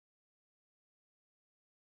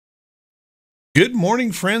Good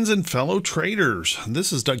morning, friends and fellow traders.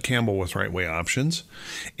 This is Doug Campbell with Right Way Options,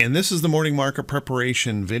 and this is the morning market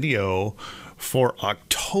preparation video for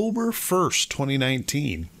October 1st,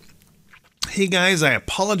 2019. Hey guys, I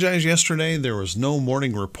apologize yesterday. There was no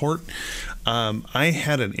morning report. I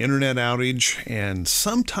had an internet outage, and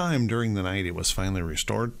sometime during the night it was finally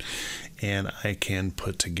restored, and I can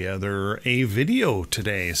put together a video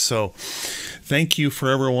today. So thank you for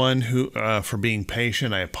everyone who for being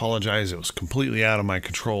patient. I apologize. It was completely out of my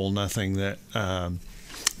control. Nothing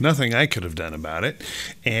I could have done about it.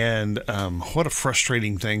 And what a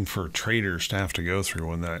frustrating thing for traders to have to go through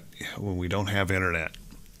when we don't have internet.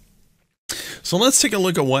 So let's take a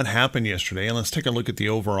look at what happened yesterday, and let's take a look at the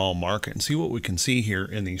overall market and see what we can see here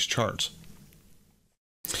in these charts.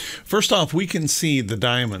 First off, we can see the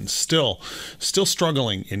diamonds still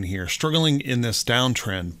struggling in here, struggling in this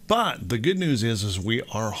downtrend. But the good news is we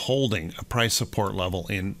are holding a price support level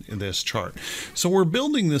in this chart. So we're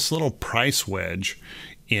building this little price wedge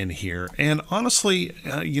in here. And honestly,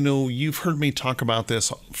 you've heard me talk about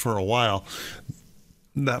this for a while,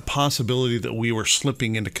 that possibility that we were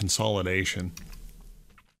slipping into consolidation.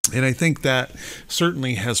 And I think that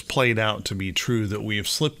certainly has played out to be true, that we have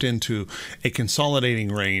slipped into a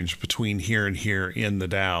consolidating range between here and here in the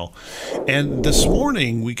Dow. And this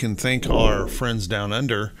morning, we can thank our friends down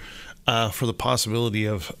under for the possibility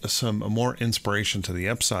of some more inspiration to the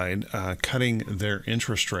upside, cutting their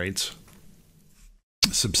interest rates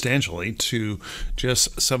substantially to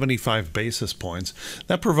just 75 basis points.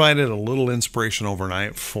 That provided a little inspiration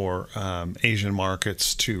overnight for Asian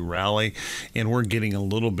markets to rally, and we're getting a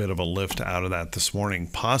little bit of a lift out of that this morning,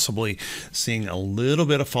 possibly seeing a little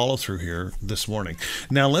bit of follow through here this morning.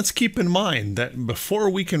 Now let's keep in mind that before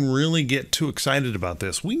we can really get too excited about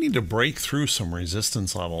this, we need to break through some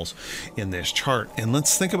resistance levels in this chart, and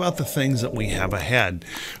let's think about the things that we have ahead.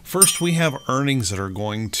 First, we have earnings that are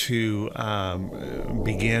going to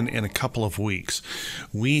begin in a couple of weeks.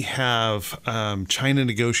 We have China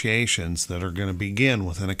negotiations that are going to begin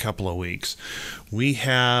within a couple of weeks. We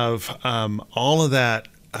have all of that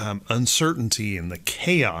uncertainty and the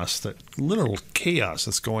chaos, that literal chaos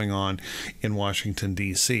that's going on in Washington,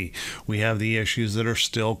 D.C. We have the issues that are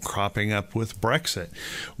still cropping up with Brexit.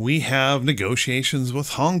 We have negotiations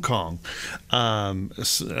with Hong Kong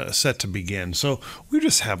set to begin. So we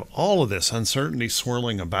just have all of this uncertainty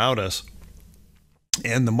swirling about us,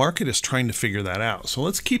 and the market is trying to figure that out. So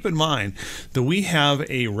let's keep in mind that we have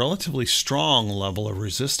a relatively strong level of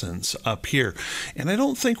resistance up here. And I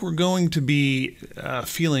don't think we're going to be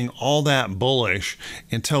feeling all that bullish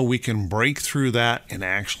until we can break through that and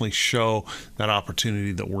actually show that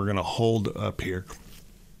opportunity that we're going to hold up here.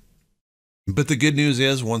 But the good news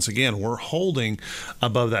is, once again, we're holding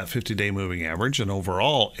above that 50-day moving average. And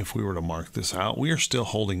overall, if we were to mark this out, we are still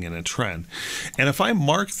holding in a trend. And if I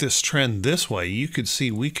mark this trend this way, you could see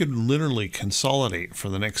we could literally consolidate for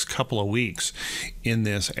the next couple of weeks in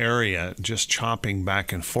this area, just chopping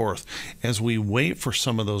back and forth as we wait for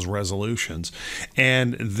some of those resolutions.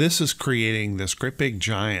 And this is creating this great big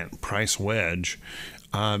giant price wedge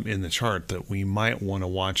in the chart that we might want to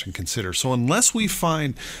watch and consider. So unless we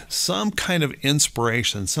find some kind of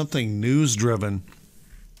inspiration, something news driven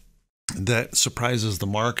that surprises the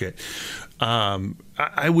market,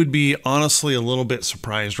 I would be honestly a little bit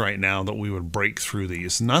surprised right now that we would break through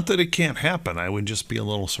these. Not that it can't happen, I would just be a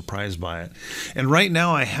little surprised by it. And right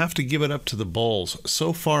now I have to give it up to the bulls.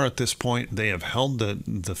 So far at this point, they have held the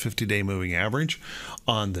 50-day moving average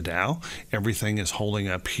on the Dow. Everything is holding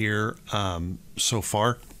up here so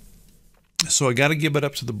far. So I got to give it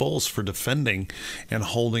up to the bulls for defending and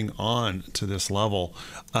holding on to this level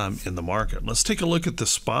in the market. Let's take a look at the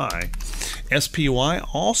SPY. SPY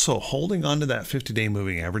also holding on to that 50-day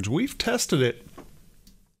moving average. We've tested it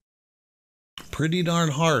pretty darn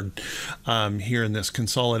hard here in this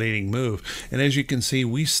consolidating move, and as you can see,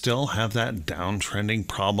 we still have that downtrending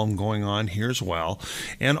problem going on here as well,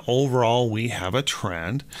 and overall we have a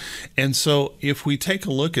trend. And so if we take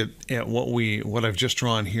a look at what I've just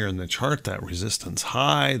drawn here in the chart, that resistance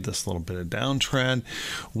high, this little bit of downtrend,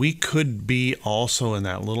 we could be also in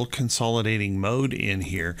that little consolidating mode in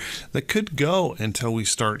here that could go until we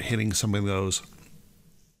start hitting some of those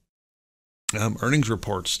earnings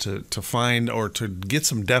reports to find, or to get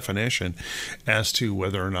some definition as to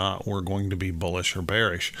whether or not we're going to be bullish or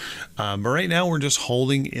bearish. But right now we're just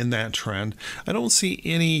holding in that trend. I don't see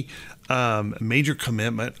any major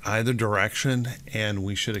commitment either direction, and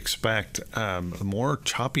we should expect more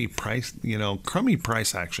choppy price, crummy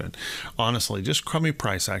price action. Honestly, just crummy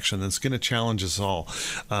price action that's going to challenge us all.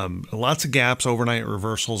 Lots of gaps, overnight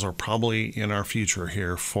reversals are probably in our future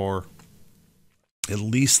here for at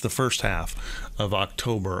least the first half of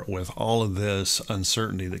October with all of this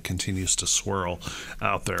uncertainty that continues to swirl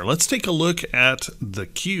out there. Let's take a look at the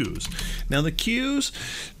Qs. Now the Qs,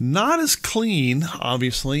 not as clean,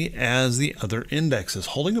 obviously, as the other indexes,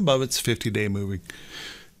 holding above its 50-day moving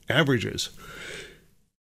averages.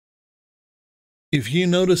 If you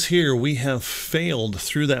notice here, we have failed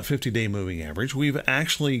through that 50-day moving average. We've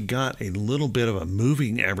actually got a little bit of a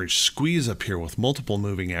moving average squeeze up here with multiple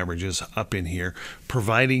moving averages up in here,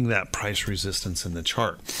 providing that price resistance in the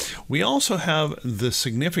chart. We also have the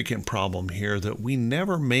significant problem here that we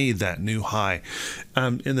never made that new high.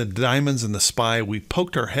 In the diamonds and the SPY, we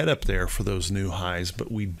poked our head up there for those new highs,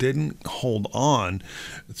 but we didn't hold on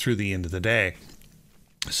through the end of the day.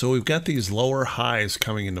 So we've got these lower highs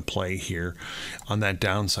coming into play here on that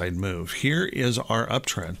downside move. Here is our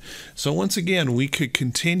uptrend. So once again, we could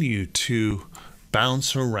continue to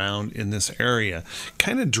bounce around in this area,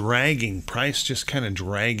 kind of dragging price, just kind of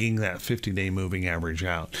dragging that 50-day moving average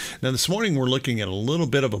out. Now this morning we're looking at a little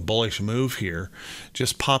bit of a bullish move here,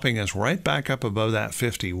 just popping us right back up above that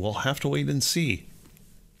 50. We'll have to wait and see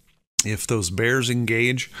if those bears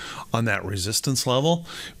engage on that resistance level,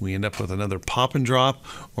 we end up with another pop and drop,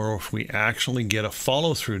 or if we actually get a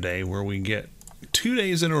follow-through day where we get 2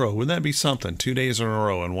 days in a row. Wouldn't that be something? 2 days in a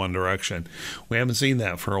row in one direction. We haven't seen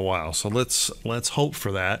that for a while, so let's hope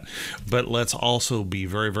for that. But let's also be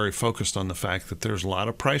very, very focused on the fact that there's a lot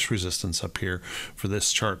of price resistance up here for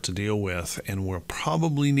this chart to deal with, and we'll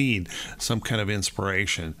probably need some kind of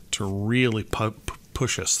inspiration to really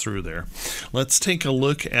push us through there. Let's take a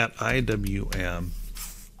look at IWM.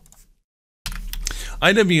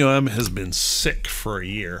 IWM has been sick for a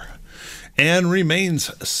year and remains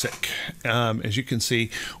sick. As you can see,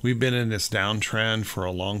 we've been in this downtrend for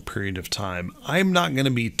a long period of time. I'm not going to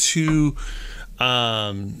be too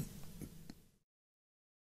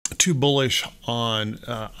bullish on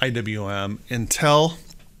IWM until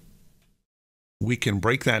we can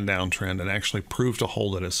break that downtrend and actually prove to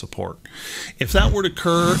hold it as support. If that were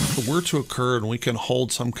to occur and we can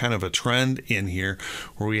hold some kind of a trend in here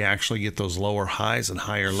where we actually get those lower highs and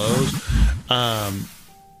higher lows,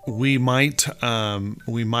 we might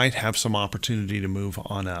have some opportunity to move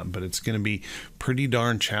on up, but it's going to be pretty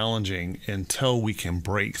darn challenging until we can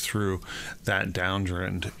break through that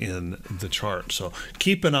downtrend in the chart. So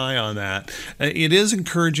keep an eye on that. It is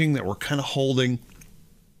encouraging that we're kind of holding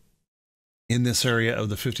in this area of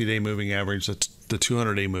the 50-day moving average, the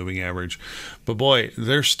 200-day moving average. But boy,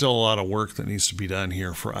 there's still a lot of work that needs to be done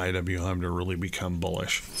here for IWM to really become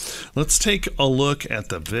bullish. Let's take a look at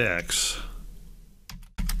the VIX.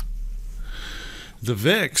 The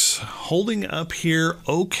VIX holding up here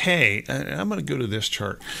okay. I'm going to go to this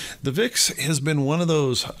chart. The VIX has been one of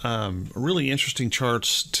those really interesting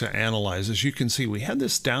charts to analyze. As you can see, we had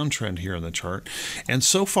this downtrend here in the chart, and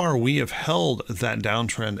so far we have held that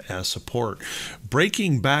downtrend as support.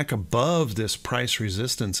 Breaking back above this price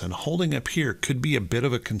resistance and holding up here could be a bit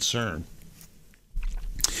of a concern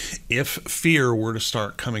if fear were to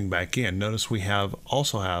start coming back in. Notice we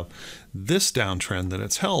also have this downtrend that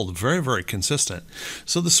it's held very, very consistent.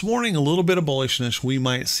 So this morning, a little bit of bullishness. We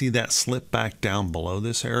might see that slip back down below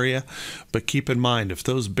this area, but keep in mind, if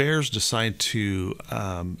those bears decide to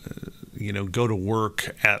go to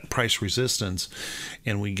work at price resistance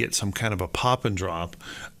and we get some kind of a pop and drop,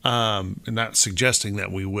 not suggesting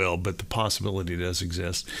that we will, but the possibility does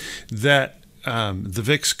exist, that the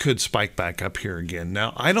VIX could spike back up here again.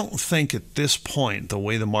 Now, I don't think at this point, the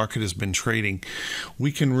way the market has been trading,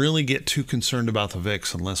 we can really get too concerned about the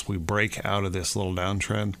VIX unless we break out of this little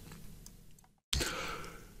downtrend.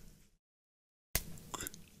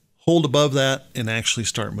 Hold above that and actually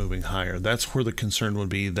start moving higher. That's where the concern would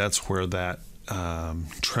be. That's where that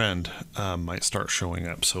trend might start showing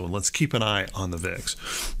up. So let's keep an eye on the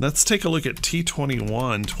VIX. Let's take a look at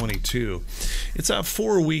T2122. It's a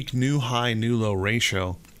 4-week new high, new low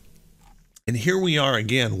ratio. And here we are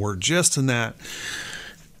again. We're just in that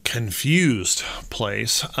confused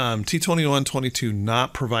place. T2122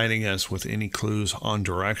 not providing us with any clues on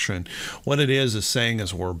direction. What it is saying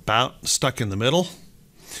is we're about stuck in the middle.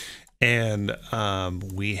 And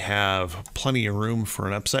we have plenty of room for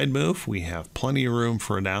an upside move. We have plenty of room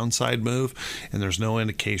for a downside move. And there's no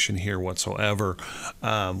indication here whatsoever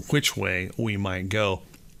which way we might go.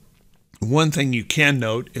 One thing you can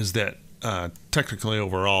note is that technically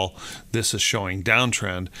overall, this is showing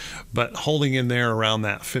downtrend, but holding in there around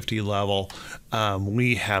that 50 level,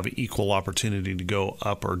 we have equal opportunity to go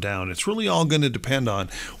up or down. It's really all going to depend on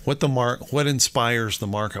what inspires the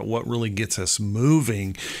market, what really gets us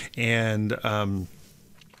moving, and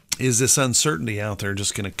Is this uncertainty out there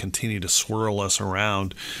just going to continue to swirl us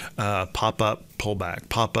around, pop up, pull back,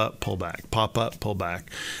 pop up, pull back, pop up, pull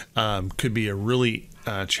back? Could be a really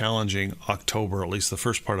challenging October, at least the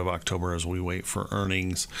first part of October, as we wait for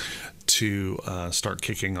earnings to start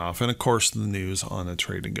kicking off. And of course, the news on the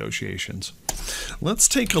trade negotiations. Let's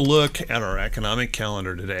take a look at our economic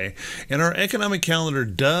calendar today. And our economic calendar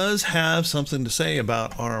does have something to say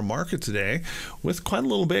about our market today, with quite a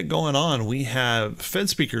little bit going on. We have Fed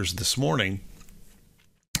speakers this morning,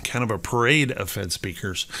 kind of a parade of Fed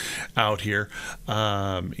speakers out here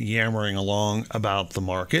yammering along about the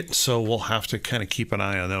market. So we'll have to kind of keep an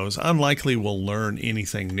eye on those. Unlikely we'll learn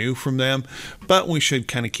anything new from them, but we should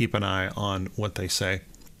kind of keep an eye on what they say.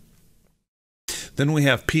 Then we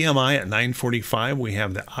have PMI at 945. We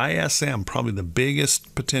have the ISM, probably the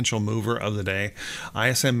biggest potential mover of the day.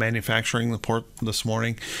 ISM manufacturing report this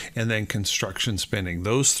morning, and then construction spending.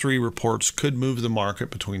 Those three reports could move the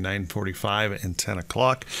market between 9:45 and 10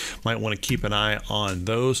 o'clock. Might want to keep an eye on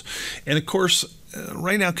those. And of course,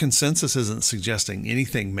 right now consensus isn't suggesting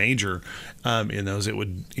anything major in those. It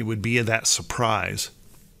would be that surprise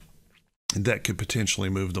that could potentially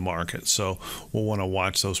move the market. So we'll want to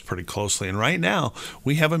watch those pretty closely. And right now,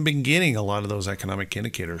 we haven't been getting a lot of those economic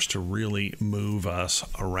indicators to really move us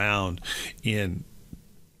around in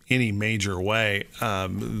any major way.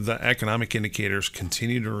 The economic indicators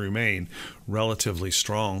continue to remain relatively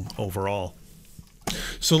strong overall.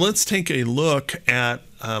 So let's take a look at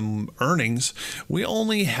earnings. We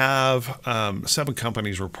only have 7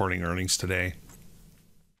 companies reporting earnings today,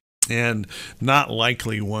 and not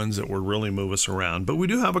likely ones that would really move us around. But we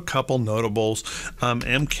do have a couple notables.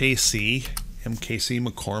 MKC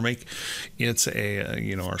McCormick, it's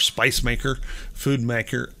a our spice maker, food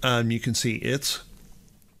maker. You can see it's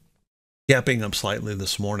gapping up slightly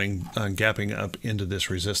this morning, gapping up into this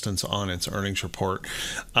resistance on its earnings report,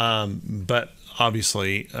 but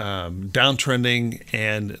obviously downtrending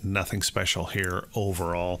and nothing special here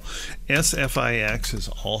overall. SFIX is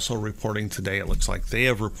also reporting today. It looks like they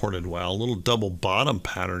have reported well. A little double bottom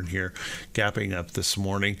pattern here, gapping up this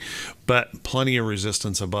morning, but plenty of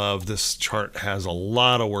resistance above. This chart has a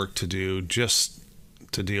lot of work to do just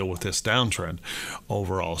to deal with this downtrend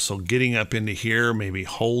overall. So getting up into here, maybe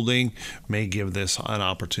holding, may give this an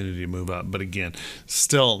opportunity to move up. But again,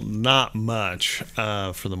 still not much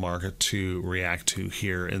for the market to react to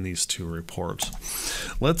here in these two reports.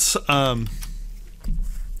 Let's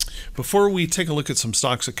before we take a look at some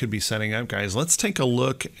stocks that could be setting up, guys, let's take a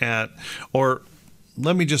look at, or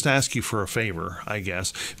let me just ask you for a favor, I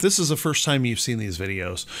guess. If this is the first time you've seen these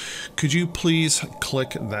videos, could you please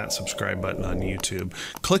click that subscribe button on YouTube?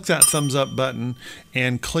 Click that thumbs up button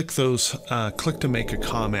and click click to make a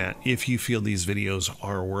comment if you feel these videos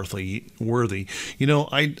are worthy. You know,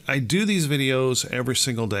 I do these videos every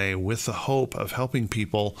single day with the hope of helping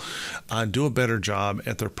people do a better job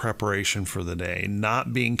at their preparation for the day,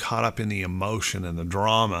 not being caught up in the emotion and the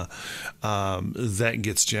drama that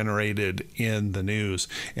gets generated in the news,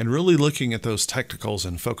 and really looking at those technicals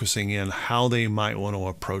and focusing in how they might want to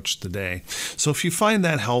approach the day. So if you find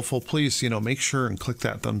that helpful, please, make sure and click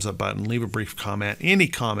that thumbs up button, leave a brief comment. Any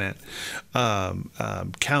comment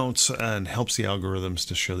counts and helps the algorithms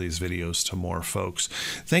to show these videos to more folks.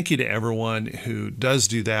 Thank you to everyone who does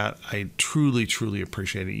do that. I truly, truly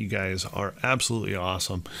appreciate it. You guys are absolutely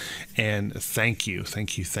awesome. And thank you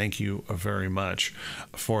very much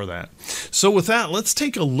for that. So with that, let's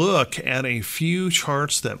take a look at a few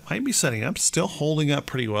charts that might be setting up, still holding up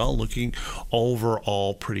pretty well, looking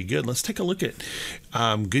overall pretty good. Let's take a look at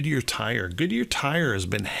Goodyear Tire. Goodyear Tire has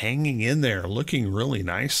been hanging in there, looking really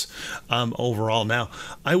nice overall. Now,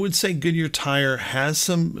 I would say Goodyear Tire has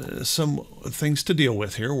some things to deal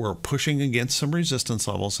with here. We're pushing against some resistance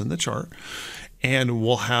levels in the chart, and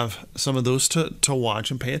we'll have some of those to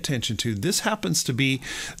watch and pay attention to. This happens to be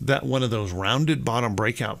that one of those rounded bottom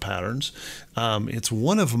breakout patterns. It's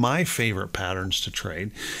one of my favorite patterns to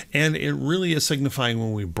trade, and it really is signifying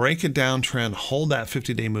when we break a downtrend, hold that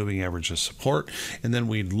 50-day moving average as support, and then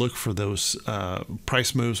we look for those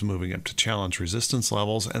price moves moving up to challenge resistance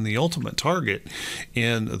levels, and the ultimate target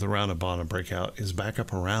in the rounded bottom breakout is back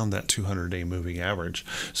up around that 200-day moving average.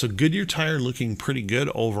 So Goodyear Tire looking pretty good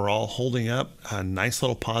overall, holding up. a nice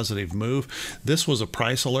little positive move. This was a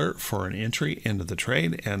price alert for an entry into the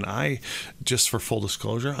trade, and just for full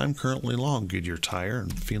disclosure, I'm currently long Goodyear Tire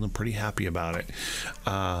and feeling pretty happy about it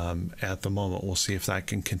at the moment. We'll see if that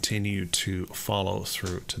can continue to follow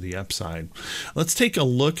through to the upside. Let's take a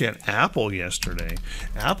look at Apple yesterday.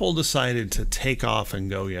 Apple decided to take off and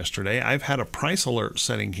go yesterday. I've had a price alert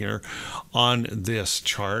setting here on this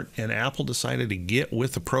chart, and Apple decided to get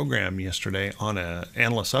with the program yesterday on an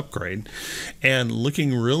analyst upgrade and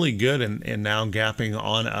looking really good, and now gapping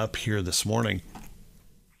on up here this morning.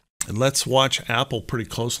 And let's watch Apple pretty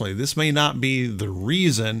closely. This may not be the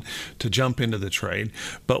reason to jump into the trade,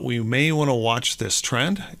 but we may want to watch this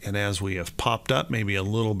trend. And as we have popped up, maybe a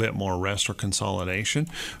little bit more rest or consolidation,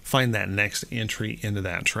 find that next entry into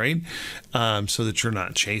that trade so that you're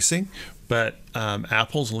not chasing. But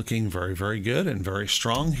Apple's looking very, very good and very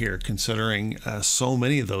strong here, considering so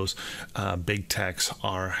many of those big techs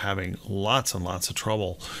are having lots and lots of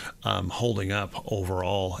trouble holding up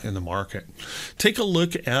overall in the market. Take a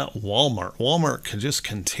look at Walmart. Walmart just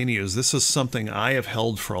continues. This is something I have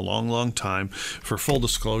held for a long, long time. For full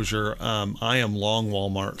disclosure, I am long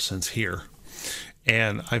Walmart since here.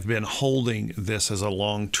 And I've been holding this as a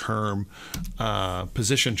long-term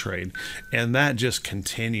position trade, and that just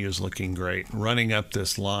continues looking great. Running up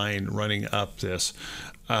this line, running up this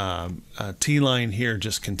T-line here,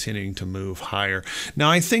 just continuing to move higher. Now,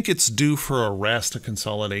 I think it's due for a rest, a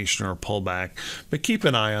consolidation, or a pullback, but keep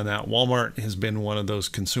an eye on that. Walmart has been one of those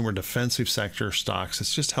consumer defensive sector stocks.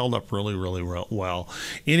 It's just held up really, really well.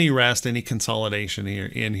 Any rest, any consolidation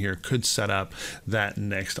here could set up that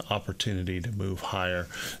next opportunity to move higher.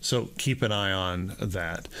 So keep an eye on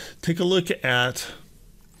that. Take a look at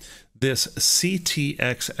this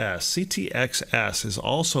CTXS. CTXS is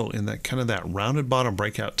also in that kind of that rounded bottom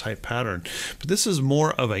breakout type pattern, but this is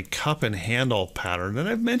more of a cup and handle pattern. And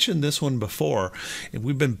I've mentioned this one before. If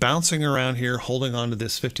we've been bouncing around here, holding on to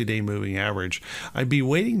this 50-day moving average, I'd be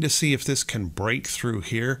waiting to see if this can break through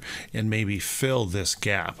here and maybe fill this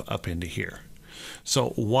gap up into here.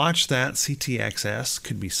 So watch that. CTXS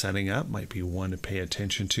could be setting up, might be one to pay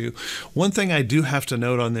attention to. One thing I do have to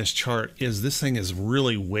note on this chart is this thing is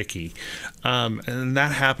really wicky. And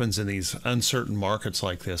that happens in these uncertain markets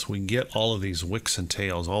like this. We get all of these wicks and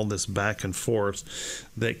tails, all this back and forth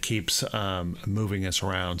that keeps moving us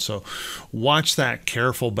around. So watch that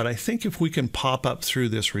careful. But I think if we can pop up through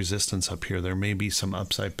this resistance up here, there may be some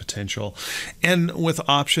upside potential. And with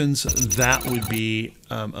options, that would be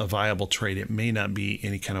a viable trade. It may not be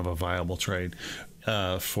any kind of a viable trade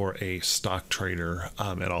for a stock trader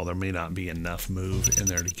at all. There may not be enough move in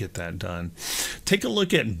there to get that done. Take a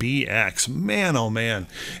look at BX. Man, oh man,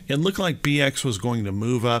 it looked like BX was going to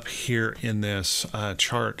move up here in this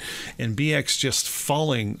chart, and BX just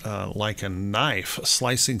falling like a knife,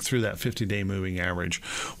 slicing through that 50-day moving average.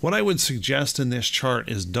 What I would suggest in this chart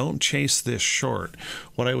is don't chase this short.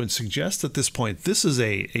 What I would suggest at this point, this is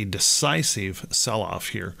a decisive sell-off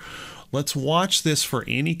here. Let's watch this for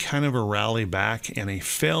any kind of a rally back and a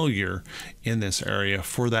failure in this area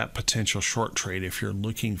for that potential short trade if you're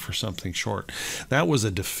looking for something short. That was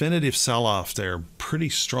a definitive sell-off there, pretty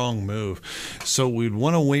strong move. So we'd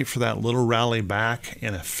want to wait for that little rally back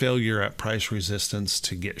and a failure at price resistance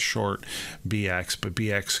to get short BX, but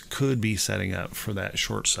BX could be setting up for that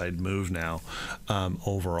short side move now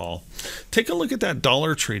overall. Take a look at that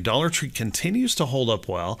Dollar Tree. Dollar Tree continues to hold up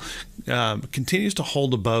well, continues to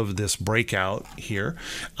hold above this breakout here.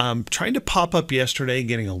 Trying to pop up yesterday,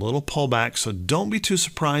 getting a little pullback, so don't be too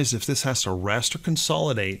surprised if this has to rest or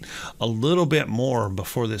consolidate a little bit more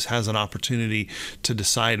before this has an opportunity to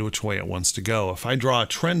decide which way it wants to go. If I draw a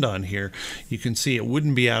trend on here, you can see it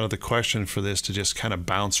wouldn't be out of the question for this to just kind of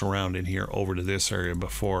bounce around in here over to this area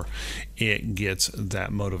before it gets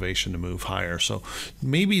that motivation to move higher. So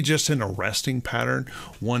maybe just in a resting pattern,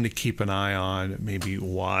 one to keep an eye on, maybe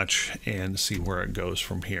watch and see where it goes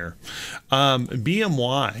from here.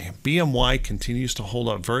 BMY continues to hold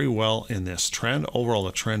up very well in this trend. Overall,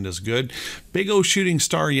 the trend is good. Big O shooting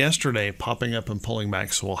star yesterday, popping up and pulling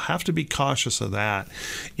back, so we'll have to be cautious of that.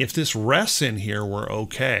 If this rests in here, we're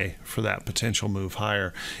okay for that potential move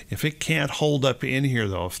higher. If it can't hold up in here,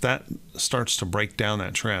 though, if that starts to break down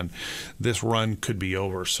that trend, this run could be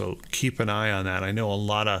over, so keep an eye on that. I know a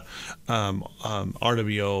lot of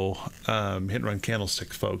RWO hit and run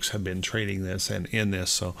candlestick folks have been trading this and in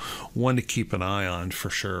this, so one to keep an eye on for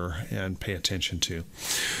sure and pay attention to.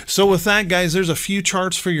 So with that, guys, there's a few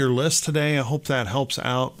charts for your list today. I hope that helps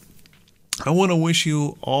out. I want to wish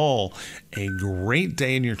you all a great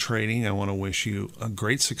day in your trading. I want to wish you a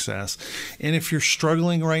great success. And if you're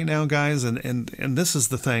struggling right now, guys, and this is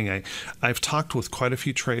the thing, I've talked with quite a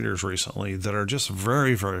few traders recently that are just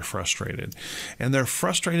very, very frustrated. And they're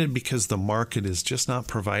frustrated because the market is just not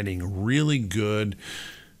providing really good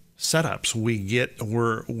setups.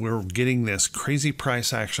 We're getting this crazy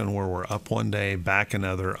price action where we're up one day, back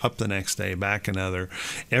another, up the next day, back another.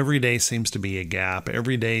 Every day seems to be a gap.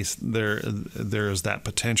 Every day there is that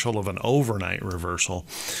potential of an overnight reversal,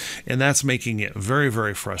 and that's making it very,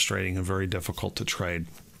 very frustrating and very difficult to trade.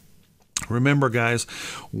 Remember, guys,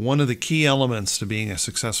 one of the key elements to being a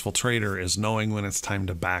successful trader is knowing when it's time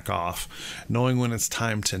to back off, knowing when it's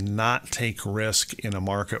time to not take risk in a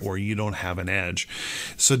market where you don't have an edge.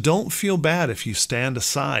 So don't feel bad if you stand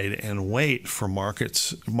aside and wait for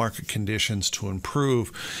market conditions to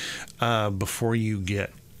improve before you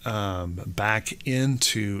get back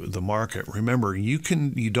into the market. Remember, you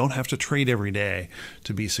don't have to trade every day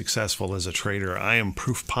to be successful as a trader. I am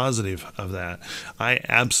proof positive of that. I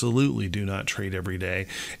absolutely do not trade every day,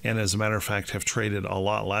 and as a matter of fact have traded a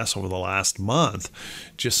lot less over the last month,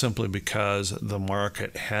 just simply because the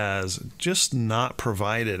market has just not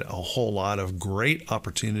provided a whole lot of great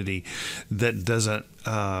opportunity that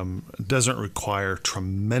doesn't require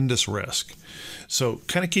tremendous risk. So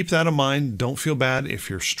kind of keep that in mind. Don't feel bad if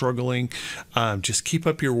you're struggling. Just keep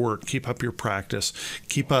up your work, keep up your practice,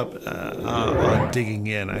 keep up on digging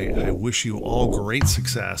in. I wish you all great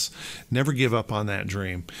success. Never give up on that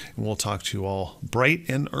dream. And we'll talk to you all bright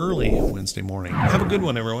and early Wednesday morning. Have a good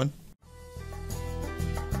one, everyone.